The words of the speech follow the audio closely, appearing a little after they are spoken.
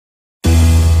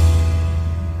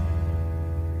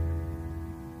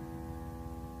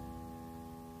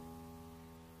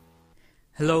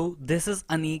Hello, this is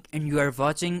Anik and you are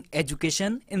watching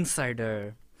Education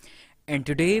Insider. And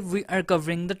today we are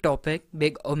covering the topic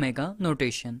Big Omega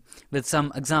Notation with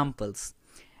some examples.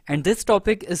 And this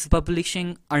topic is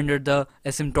publishing under the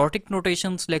asymptotic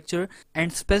notations lecture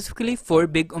and specifically for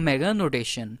Big Omega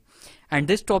Notation. And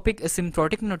this topic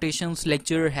asymptotic notations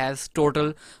lecture has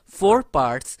total 4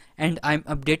 parts and I'm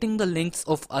updating the links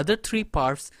of other 3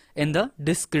 parts in the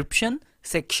description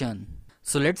section.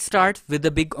 So let's start with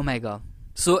the Big Omega.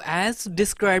 So as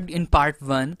described in part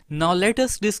 1, now let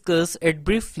us discuss it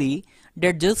briefly.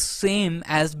 That just same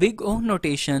as Big O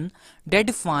notation that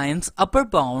defines upper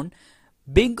bound,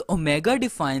 Big Omega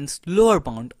defines lower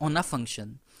bound on a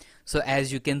function. So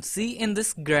as you can see in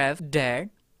this graph that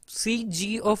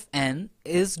Cg of n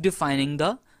is defining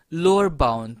the lower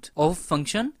bound of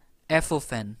function f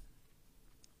of n.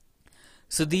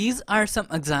 So these are some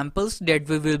examples that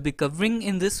we will be covering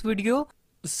in this video.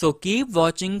 So keep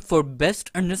watching for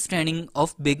best understanding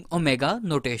of Big Omega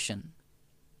notation.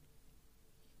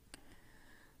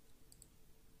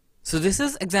 So this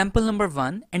is example number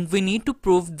 1 and we need to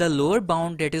prove the lower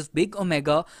bound, that is Big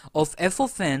Omega of f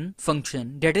of n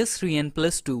function, that is 3n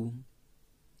plus 2.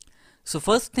 So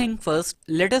first thing first,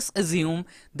 let us assume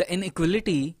the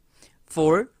inequality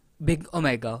for Big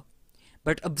Omega.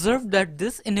 But observe that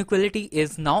this inequality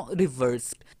is now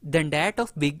reversed than that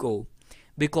of Big O,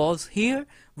 because here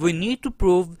we need to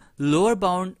prove lower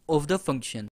bound of the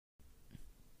function.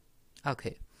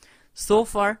 Okay, so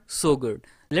far so good.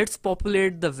 Let's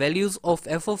populate the values of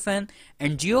f of n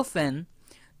and g of n.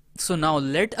 So now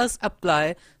let us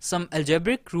apply some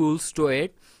algebraic rules to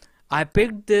it. I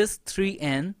picked this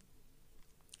 3n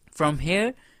from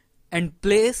here and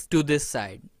place to this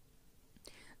side.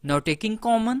 Now taking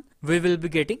common, we will be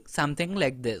getting something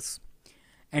like this.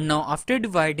 And now after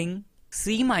dividing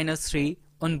c minus 3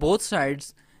 on both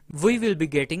sides, we will be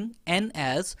getting n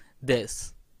as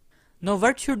this. Now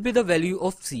what should be the value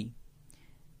of c?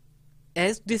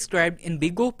 As described in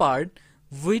Big O part,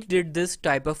 we did this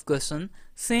type of question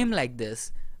same like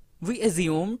this. We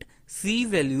assumed c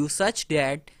value such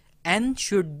that n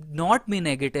should not be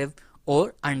negative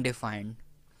or undefined.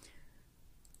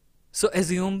 So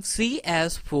assume c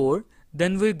as 4,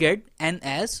 then we get n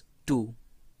as 2.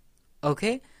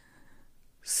 Okay,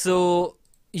 so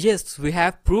yes, we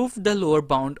have proved the lower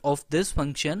bound of this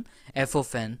function f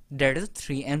of n, that is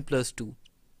 3n plus 2.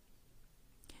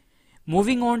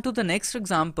 Moving on to the next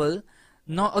example,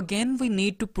 now again we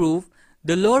need to prove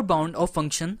the lower bound of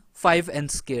function 5n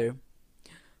square.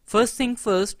 First thing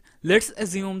first, let's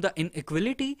assume the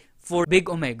inequality for Big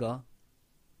Omega.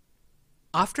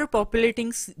 After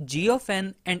populating g of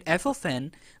n and f of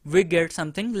n, we get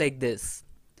something like this.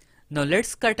 Now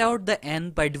let's cut out the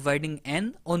n by dividing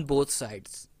n on both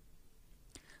sides.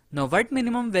 Now what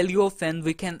minimum value of n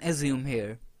we can assume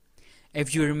here?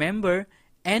 If you remember,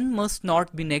 n must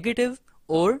not be negative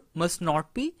or must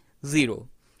not be 0.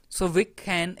 So we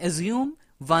can assume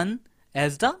 1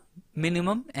 as the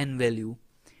minimum n value.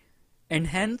 And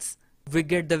hence we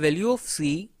get the value of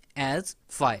c as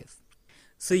 5.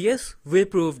 So yes, we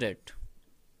proved it.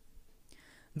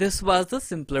 This was the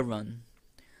simpler one.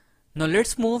 Now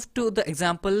let's move to the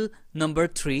example number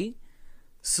 3.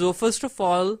 So first of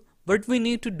all, what we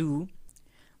need to do,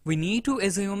 we need to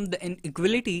assume the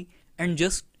inequality and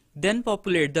just then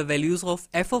populate the values of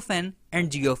f of n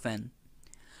and g of n.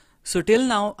 So till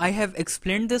now I have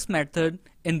explained this method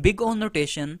in Big O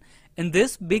notation. In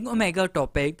this Big Omega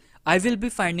topic, I will be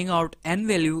finding out n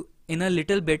value in a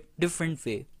little bit different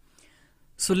way.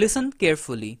 So listen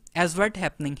carefully as what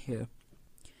happening here.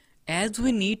 As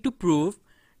we need to prove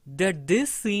that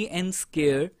this cn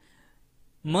square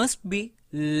must be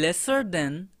lesser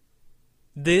than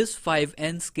this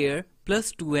 5n square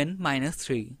plus 2n minus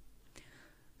 3.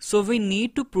 So we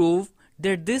need to prove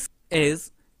that this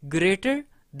is greater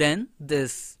than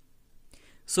this.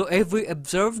 So if we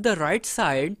observe the right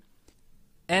side,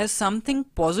 as something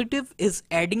positive is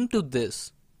adding to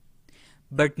this,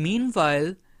 but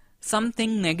meanwhile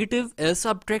something negative is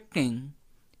subtracting.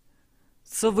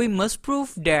 So we must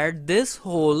prove that this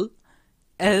whole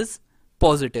is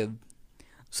positive.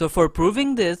 So for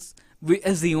proving this, we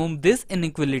assume this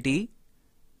inequality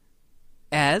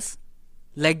as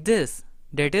like this,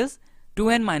 that is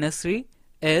 2n minus 3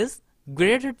 is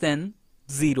greater than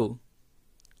 0.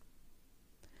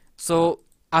 So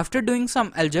after doing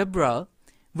some algebra,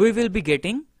 we will be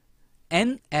getting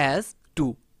n as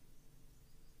 2.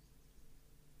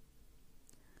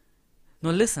 Now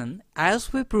listen,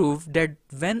 as we prove that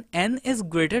when n is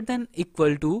greater than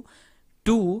equal to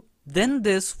 2, then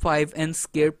this 5n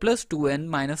square plus 2n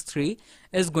minus 3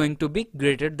 is going to be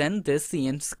greater than this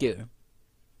cn square.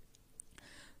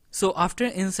 So after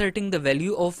inserting the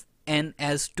value of n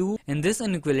as 2 in this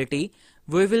inequality,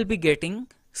 we will be getting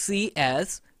c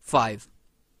as 5.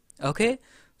 Okay,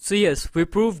 so yes, we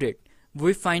proved it.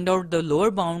 We find out the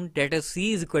lower bound, that is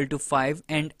c is equal to 5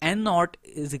 and n naught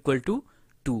is equal to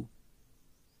 2.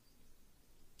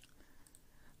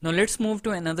 Now let's move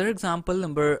to another example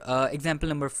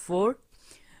number 4.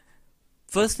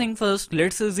 First thing first,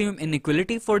 let's assume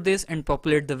inequality for this and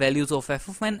populate the values of f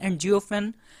of n and g of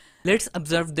n. Let's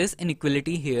observe this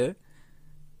inequality here.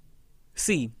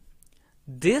 See,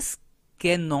 this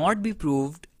cannot be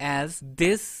proved as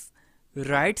this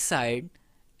right side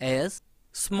is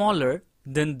smaller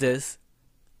than this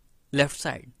left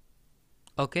side.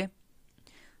 Okay,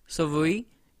 so we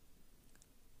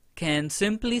can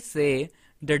simply say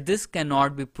that this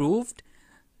cannot be proved,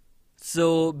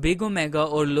 so big omega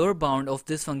or lower bound of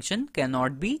this function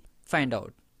cannot be found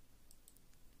out.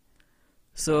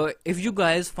 So if you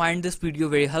guys find this video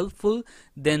very helpful,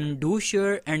 then do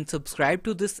share and subscribe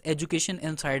to this Education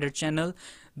Insider channel.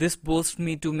 This boosts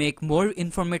me to make more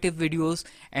informative videos,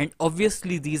 and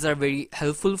obviously these are very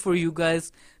helpful for you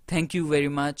guys. Thank you very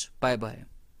much. Bye bye.